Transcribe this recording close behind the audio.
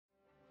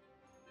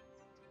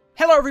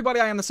Hello everybody,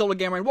 I am the Solar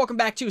Gamer, and welcome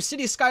back to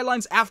City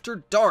Skylines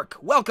After Dark.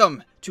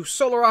 Welcome to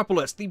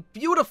Solaropolis, the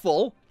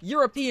beautiful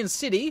European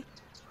city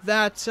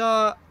that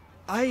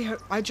I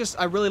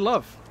really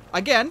love.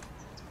 Again,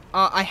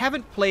 I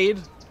haven't played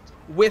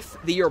with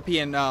the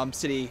European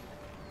city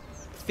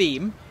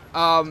theme,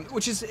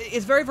 which is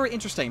very, very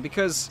interesting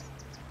because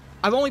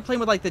I'm only playing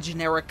with like the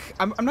generic.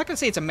 I'm not gonna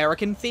say it's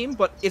American theme,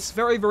 but it's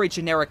very, very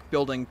generic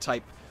building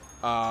type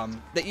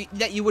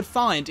that you would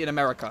find in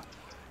America.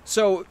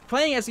 So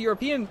playing as the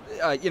European,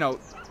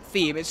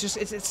 theme,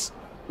 it's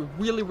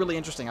really, really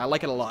interesting. I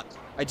like it a lot.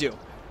 I do.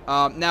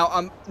 Now,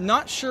 I'm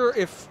not sure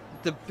if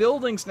the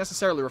buildings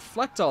necessarily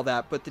reflect all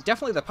that, but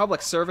definitely the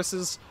public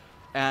services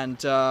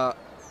and, I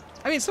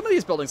mean, some of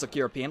these buildings look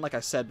European, like I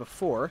said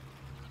before.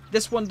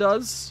 This one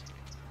does.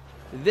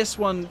 This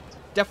one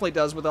definitely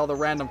does with all the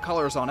random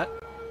colors on it.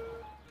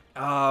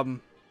 Yeah,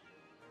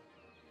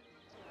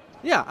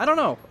 I don't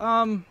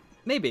know.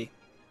 Maybe.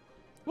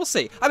 We'll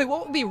see. I mean,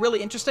 what would be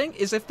really interesting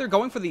is if they're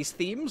going for these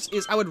themes,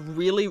 is I would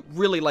really,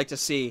 really like to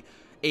see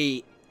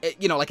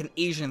like an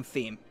Asian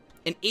theme.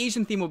 An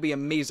Asian theme would be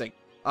amazing.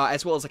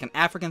 As well as like an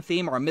African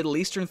theme or a Middle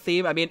Eastern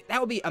theme. I mean,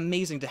 that would be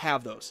amazing to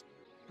have those.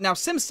 Now,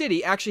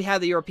 SimCity actually had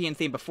the European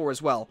theme before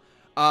as well.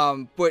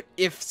 But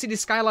if City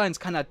Skylines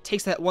kind of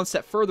takes that one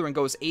step further and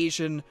goes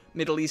Asian,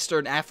 Middle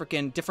Eastern,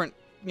 African, different,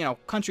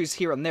 countries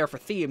here and there for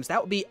themes,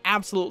 that would be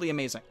absolutely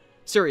amazing.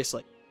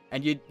 Seriously.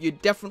 And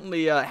you'd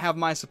definitely have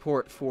my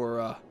support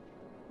for,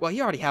 well,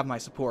 you already have my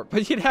support,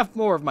 but you'd have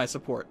more of my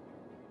support.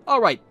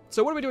 Alright,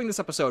 so what are we doing this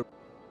episode?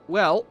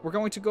 Well, we're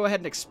going to go ahead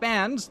and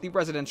expand the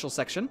residential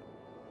section,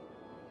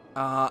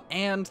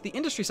 and the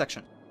industry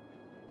section.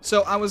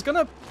 So I was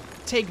going to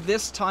take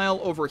this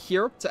tile over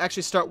here to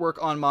actually start work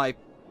on my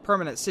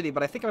permanent city,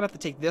 but I think I'm going to have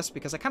to take this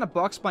because I kind of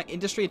boxed my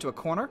industry into a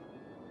corner,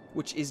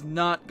 which is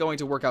not going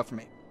to work out for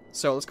me.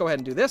 So let's go ahead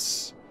and do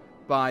this.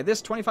 Buy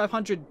this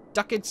 2,500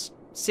 ducats,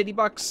 city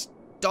bucks,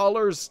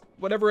 dollars,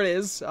 whatever it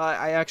is.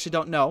 I actually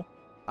don't know.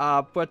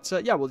 But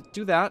yeah, we'll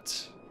do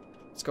that.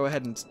 Let's go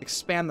ahead and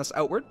expand this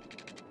outward.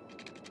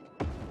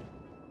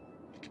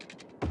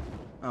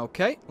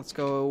 Okay, let's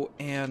go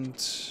and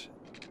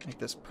make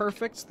this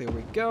perfect. There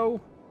we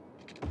go.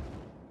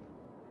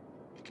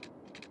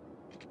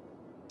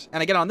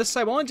 And again, on this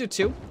side, we'll only do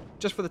 2,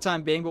 just for the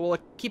time being, but we'll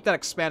keep that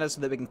expanded so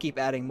that we can keep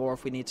adding more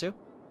if we need to.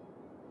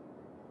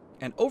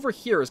 And over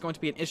here is going to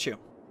be an issue.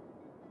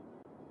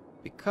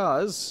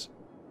 Because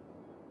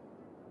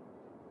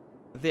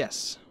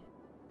this.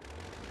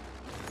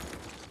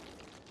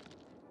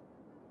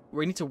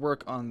 We need to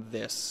work on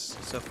this.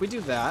 So if we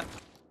do that.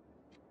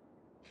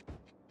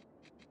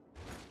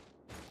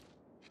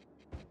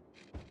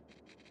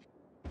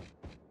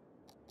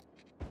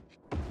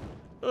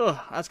 Ugh,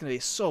 that's going to be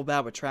so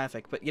bad with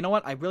traffic. But you know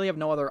what? I really have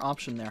no other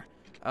option there.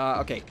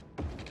 Okay.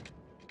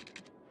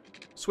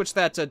 Switch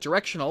that to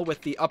directional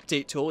with the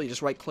update tool. You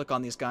just right-click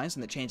on these guys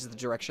and it changes the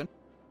direction.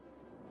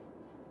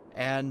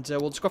 And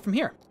we'll just go from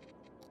here.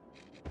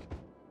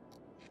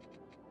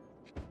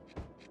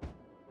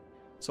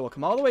 So we'll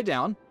come all the way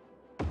down.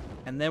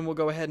 And then we'll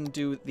go ahead and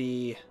do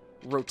the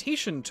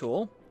rotation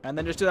tool. And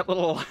then just do that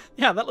little,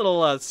 yeah, that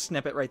little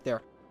snippet right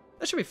there.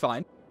 That should be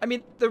fine. I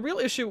mean, the real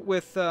issue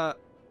with, oh,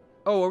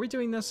 are we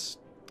doing this?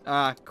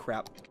 Ah,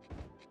 crap.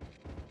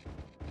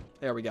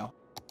 There we go.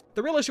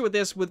 The real issue with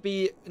this would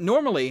be,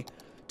 normally,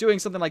 doing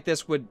something like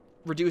this would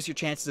reduce your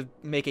chances of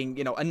making,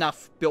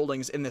 enough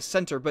buildings in this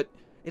center, but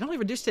it only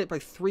reduced it by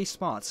 3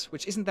 spots,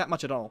 which isn't that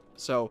much at all.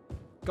 So,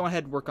 go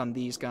ahead and work on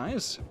these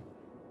guys.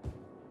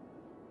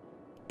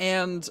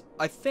 And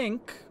I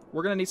think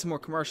we're going to need some more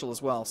commercial as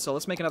well. So,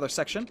 let's make another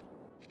section.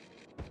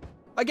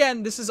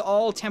 Again, this is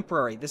all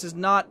temporary. This is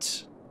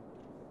not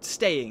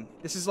staying.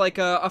 This is like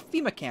a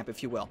FEMA camp,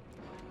 if you will.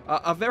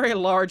 A very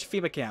large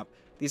FEMA camp.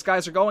 These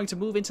guys are going to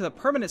move into the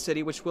permanent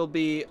city, which will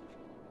be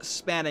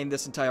spanning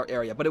this entire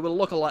area, but it will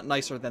look a lot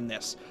nicer than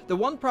this. The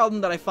one problem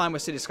that I find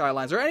with City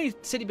Skylines, or any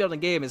city building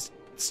game, is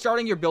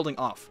starting your building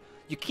off.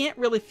 You can't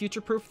really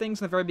future-proof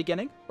things in the very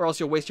beginning, or else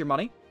you'll waste your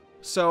money.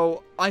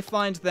 So I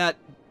find that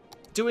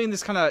doing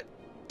this kind of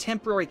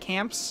temporary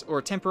camps,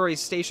 or temporary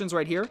stations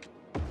right here,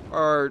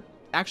 are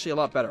actually a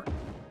lot better.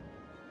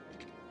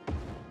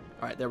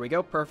 Alright, there we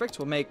go. Perfect.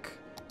 We'll make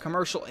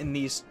commercial in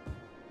these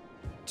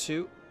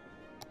 2.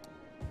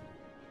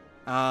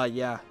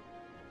 Yeah.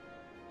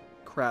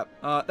 Crap.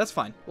 That's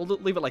fine. We'll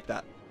leave it like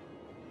that.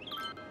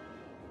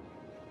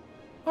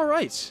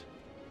 Alright.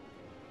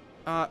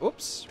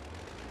 Oops.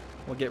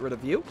 We'll get rid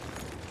of you.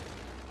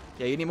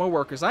 Yeah, you need more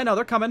workers. I know,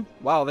 they're coming.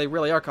 Wow, they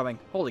really are coming.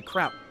 Holy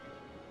crap.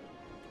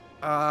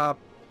 Wow.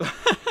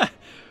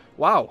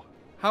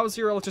 How's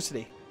your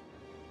electricity?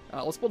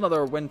 Let's build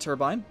another wind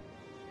turbine.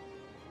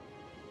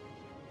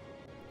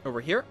 Over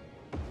here.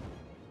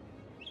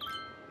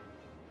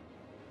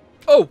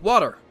 Oh,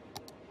 water.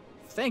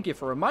 Thank you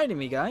for reminding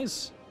me,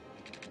 guys.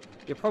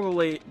 You're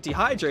probably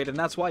dehydrated, and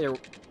that's why you're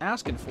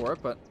asking for it,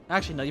 but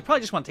actually, no, you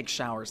probably just want to take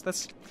showers.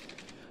 That's...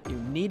 You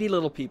needy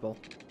little people.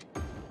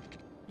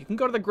 You can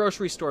go to the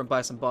grocery store and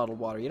buy some bottled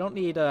water. You don't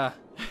need,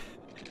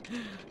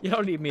 you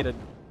don't need me to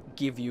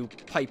give you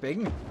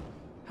piping.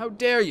 How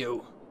dare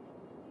you?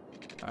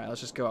 Alright,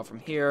 let's just go out from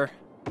here.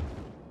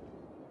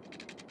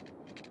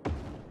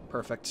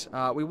 Perfect.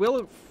 We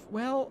will...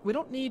 Well, we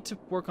don't need to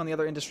work on the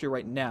other industry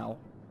right now,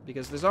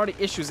 because there's already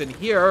issues in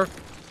here.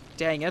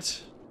 Dang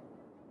it.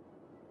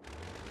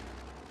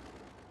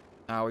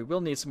 We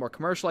will need some more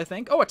commercial, I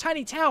think. Oh, a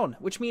tiny town,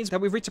 which means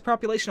that we've reached a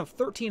population of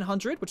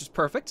 1,300, which is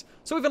perfect.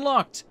 So we've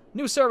unlocked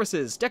new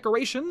services,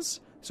 decorations,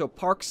 so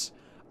parks,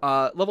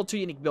 level 2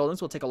 unique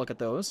buildings. We'll take a look at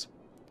those.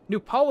 New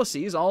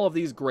policies, all of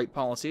these great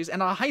policies,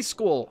 and a high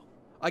school.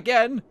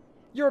 Again,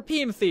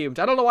 European themed.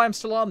 I don't know why I'm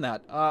still on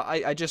that.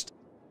 I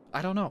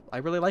don't know. I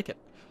really like it.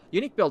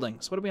 Unique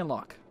buildings. What do we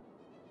unlock?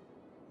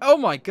 Oh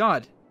my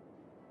god.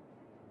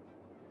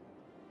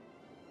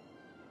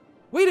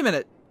 Wait a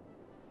minute.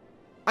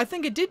 I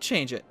think it did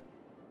change it.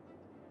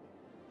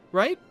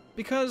 Right?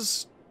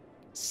 Because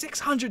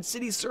 600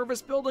 city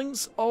service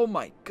buildings? Oh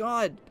my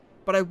god.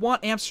 But I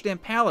want Amsterdam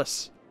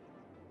Palace.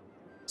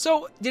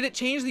 So, did it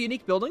change the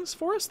unique buildings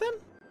for us then?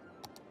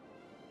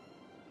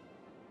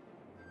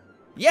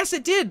 Yes,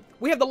 it did!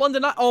 We have the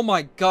London... Oh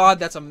my god,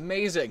 that's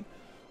amazing.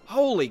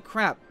 Holy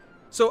crap.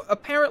 So,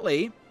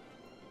 apparently,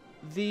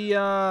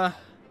 the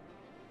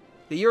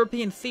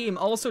European theme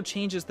also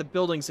changes the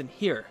buildings in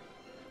here.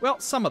 Well,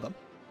 some of them.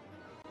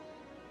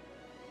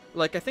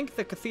 Like, I think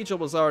the cathedral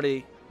was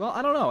already... Well,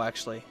 I don't know,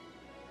 actually.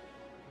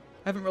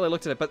 I haven't really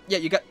looked at it, but yeah,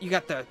 you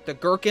got the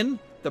gherkin,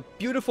 the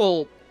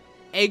beautiful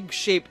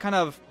egg-shaped kind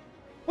of...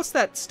 What's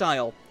that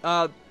style?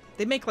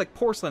 They make, like,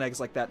 porcelain eggs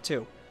like that,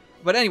 too.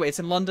 But anyway, it's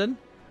in London.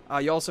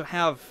 You also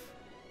have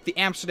the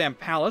Amsterdam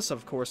Palace,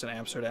 of course, in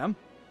Amsterdam.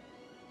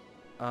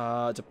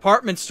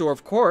 Department store,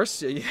 of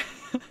course.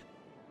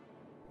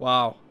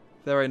 Wow.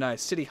 Very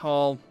nice. City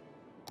Hall.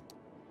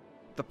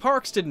 The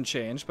parks didn't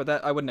change, but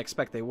that I wouldn't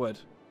expect they would.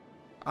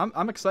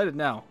 I'm excited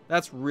now.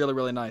 That's really,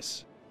 really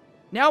nice.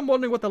 Now I'm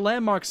wondering what the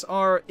landmarks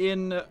are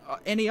in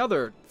any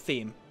other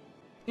theme.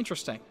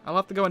 Interesting. I'll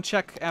have to go and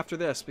check after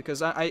this,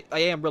 because I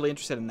am really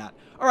interested in that.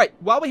 Alright,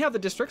 while we have the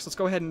districts, let's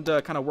go ahead and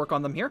kind of work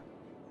on them here.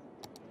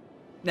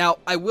 Now,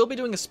 I will be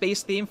doing a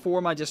space theme for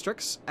my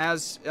districts,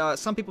 as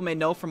some people may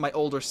know from my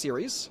older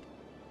series.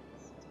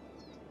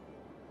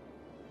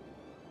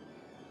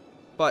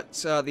 But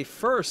the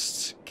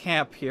first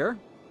camp here,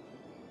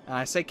 and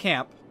I say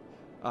camp,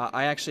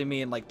 I actually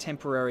mean like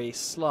temporary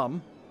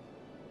slum,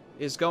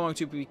 is going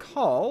to be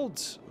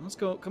called... Let's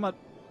go, come on,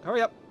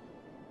 hurry up.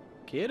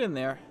 Get in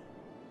there.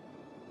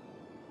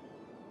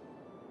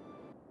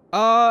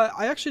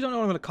 I actually don't know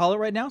what I'm going to call it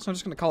right now, so I'm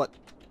just going to call it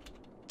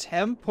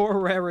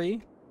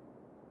Temporary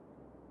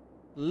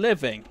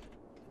Living.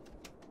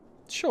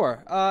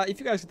 Sure, if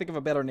you guys can think of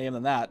a better name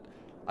than that,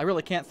 I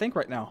really can't think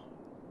right now.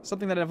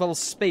 Something that involves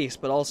space,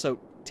 but also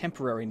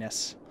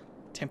temporariness.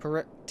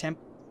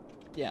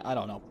 Yeah, I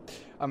don't know.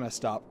 I'm gonna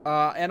stop.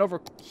 And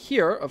over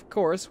here, of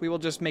course, we will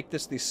just make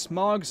this the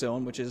smog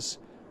zone, which is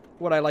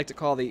what I like to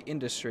call the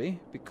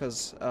industry,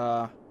 because,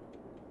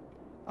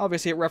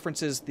 obviously it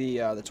references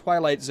the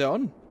Twilight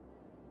Zone.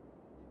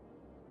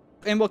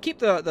 And we'll keep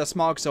the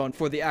smog zone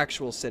for the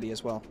actual city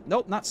as well.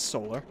 Nope, not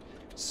solar.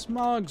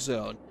 Smog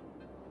zone.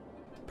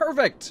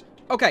 Perfect!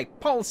 Okay,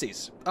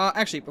 policies.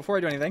 Actually, before I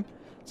do anything,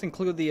 let's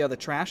include the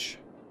trash.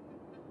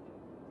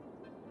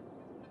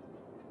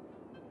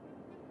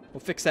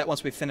 We'll fix that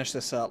once we finish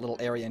this little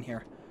area in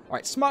here.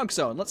 Alright, smog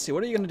zone. Let's see,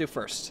 what are you going to do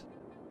first?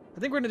 I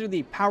think we're going to do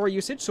the power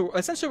usage. So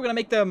essentially we're going to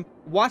make them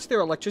watch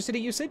their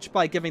electricity usage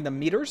by giving them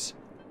meters.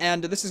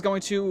 And this is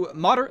going to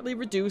moderately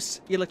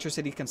reduce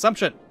electricity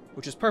consumption,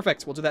 which is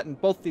perfect. We'll do that in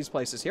both these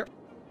places here.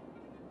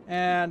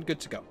 And good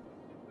to go.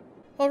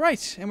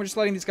 Alright, and we're just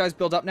letting these guys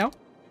build up now.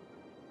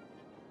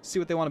 See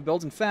what they want to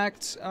build. In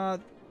fact,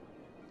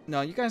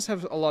 no, you guys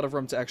have a lot of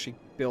room to actually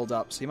build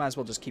up, so you might as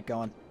well just keep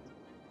going.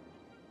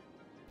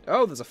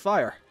 Oh, there's a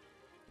fire.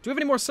 Do we have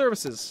any more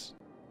services?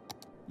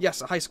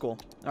 Yes, a high school.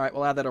 Alright,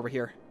 we'll add that over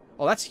here.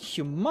 Oh, that's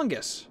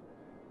humongous.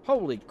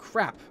 Holy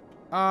crap.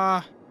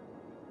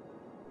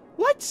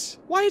 What?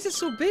 Why is it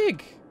so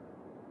big?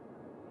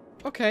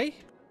 Okay.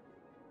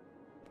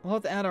 We'll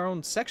have to add our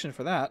own section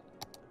for that.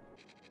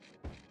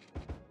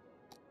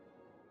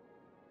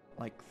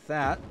 Like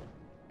that.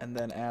 And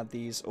then add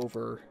these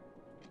over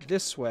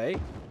this way.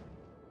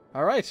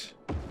 Alright.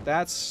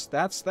 That's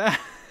that.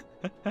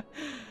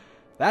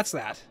 That's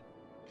that.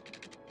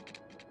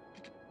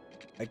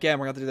 Again,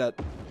 we're going to do that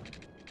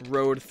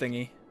road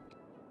thingy.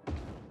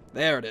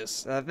 There it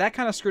is. That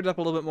kind of screwed it up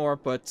a little bit more,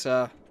 but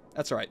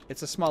that's alright.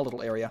 It's a small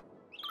little area.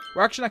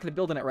 We're actually not going to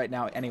build in it right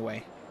now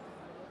anyway.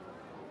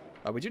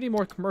 We do need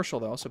more commercial,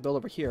 though, so build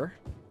over here.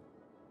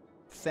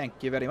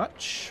 Thank you very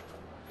much.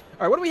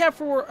 Alright, what do we have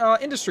for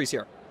industries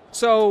here?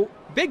 So,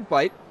 Big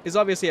Bite is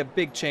obviously a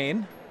big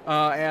chain,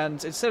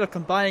 and instead of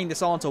combining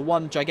this all into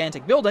one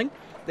gigantic building,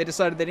 they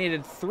decided they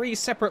needed 3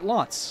 separate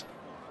lots.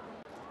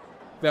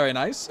 Very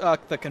nice.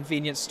 The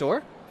convenience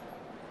store.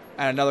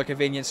 And another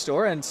convenience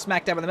store, and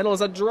smack dab in the middle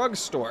is a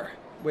drugstore,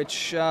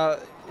 which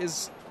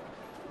is...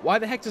 Why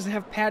the heck does it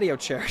have patio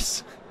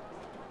chairs?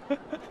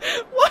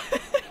 What?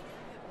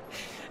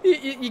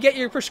 You get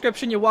your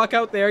prescription, you walk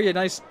out there, you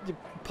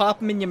pop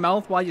them in your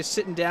mouth while you're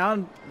sitting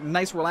down.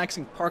 Nice,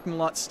 relaxing parking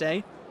lot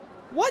stay.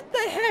 What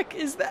the heck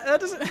is that? That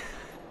doesn't...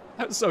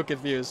 I'm so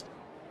confused.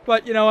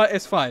 But you know what?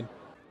 It's fine.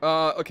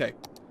 Okay.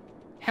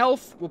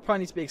 Health will probably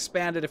need to be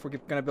expanded if we're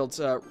going to build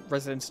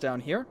residence down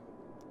here.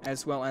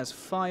 As well as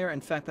fire. In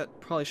fact,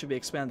 that probably should be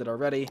expanded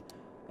already.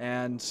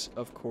 And,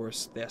 of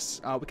course, this.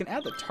 We can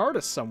add the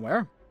TARDIS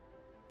somewhere.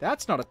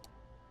 That's not a...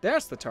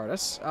 There's the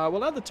TARDIS.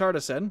 We'll add the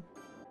TARDIS in.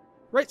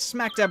 Right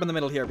smack dab in the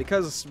middle here,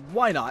 because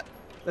why not?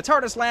 The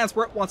TARDIS lands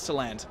where it wants to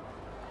land.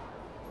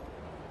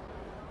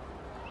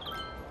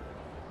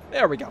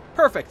 There we go.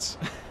 Perfect.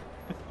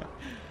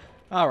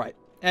 Alright.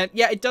 And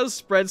yeah, it does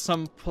spread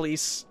some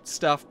police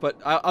stuff, but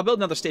I'll build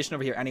another station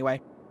over here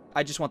anyway.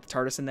 I just want the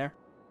TARDIS in there.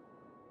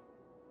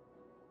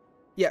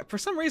 Yeah, for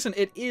some reason,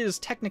 it is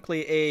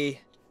technically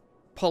a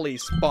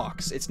police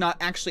box. It's not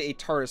actually a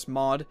TARDIS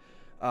mod,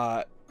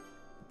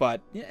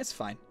 but yeah, it's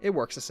fine. It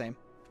works the same.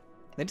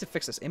 They need to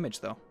fix this image,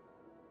 though.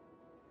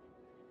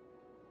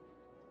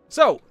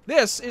 So,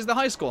 this is the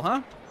high school,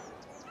 huh?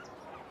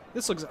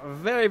 This looks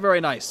very, very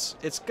nice.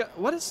 It's got...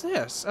 What is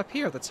this up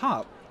here at the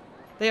top?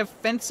 They have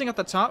fencing at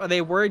the top. Are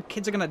they worried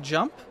kids are going to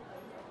jump?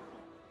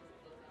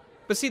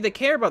 But see, they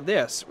care about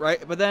this,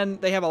 right? But then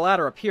they have a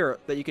ladder up here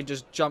that you can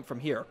just jump from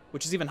here,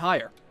 which is even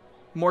higher.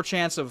 More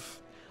chance of...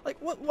 Like,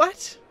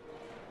 what?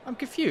 I'm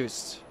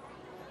confused.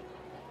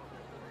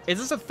 Is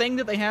this a thing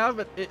that they have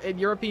at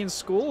European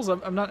schools?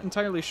 I'm not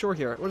entirely sure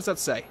here. What does that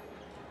say?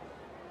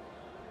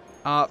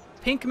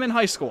 Pinkman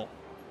High School.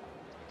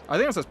 I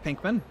think it says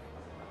Pinkman.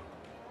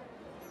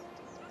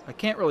 I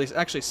can't really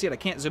actually see it. I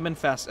can't zoom in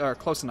fast or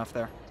close enough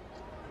there.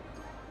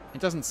 It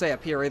doesn't say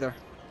up here either.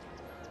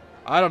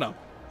 I don't know.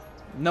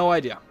 No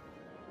idea.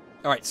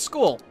 Alright,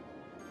 school.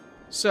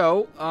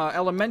 So,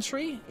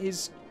 elementary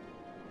is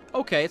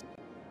okay.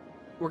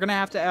 We're going to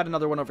have to add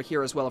another one over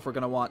here as well if we're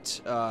going to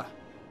want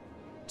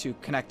to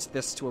connect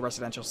this to a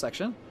residential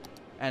section.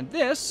 And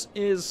this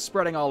is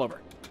spreading all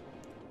over.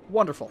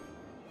 Wonderful.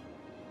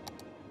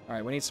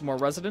 Alright, we need some more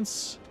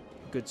residents.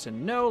 Good to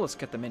know. Let's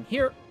get them in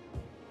here.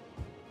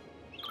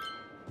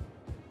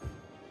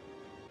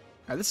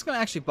 Alright, this is going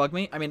to actually bug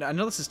me. I mean, I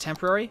know this is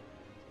temporary,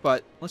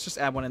 but let's just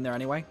add one in there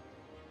anyway.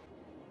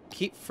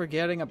 Keep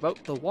forgetting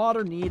about the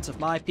water needs of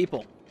my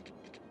people.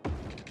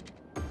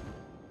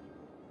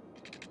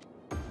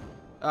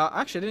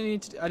 Actually,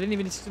 I didn't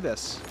even need to do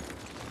this.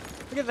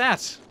 Look at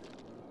that.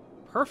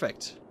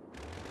 Perfect.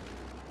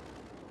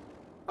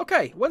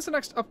 Okay, when's the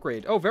next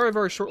upgrade? Oh, very,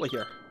 very shortly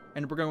here.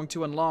 And we're going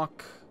to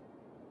unlock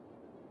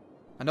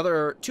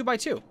another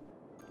 2x2.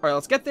 Alright,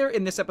 let's get there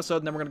in this episode,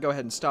 and then we're going to go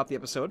ahead and stop the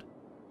episode.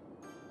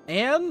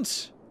 And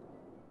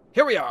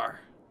here we are.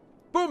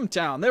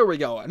 Boomtown. There we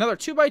go. Another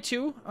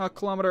 2x2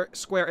 kilometer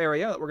square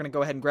area that we're going to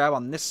go ahead and grab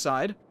on this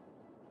side.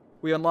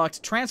 We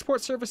unlocked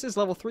transport services,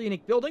 level 3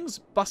 unique buildings,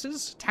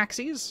 buses,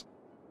 taxis,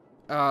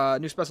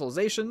 new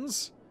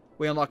specializations.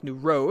 We unlocked new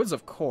roads,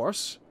 of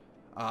course.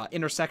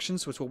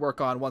 Intersections, which we'll work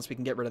on once we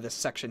can get rid of this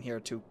section here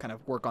to kind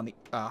of work on the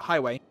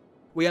highway.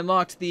 We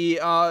unlocked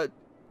the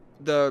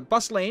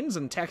bus lanes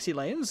and taxi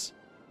lanes.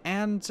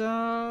 And,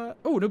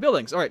 oh, new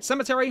buildings. Alright,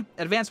 cemetery,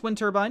 advanced wind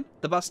turbine,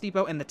 the bus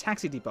depot, and the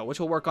taxi depot, which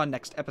we'll work on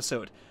next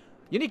episode.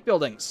 Unique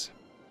buildings.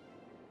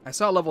 I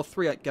saw level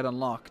 3 get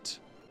unlocked.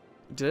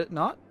 Did it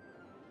not?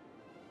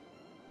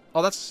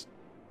 Oh, that's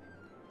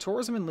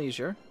tourism and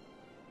leisure.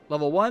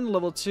 Level 1,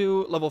 level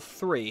 2, level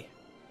 3.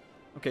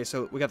 Okay,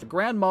 so we got the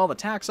Grand Mall, the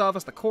tax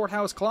office, the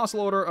courthouse, colossal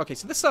order. Okay,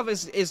 so this stuff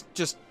is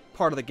just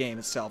part of the game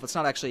itself. It's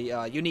not actually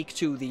unique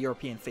to the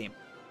European theme.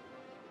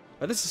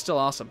 But this is still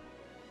awesome.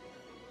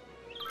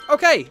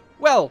 Okay,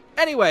 well,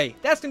 anyway,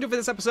 that's going to do it for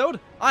this episode.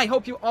 I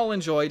hope you all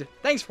enjoyed.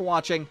 Thanks for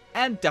watching,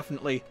 and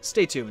definitely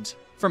stay tuned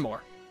for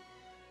more.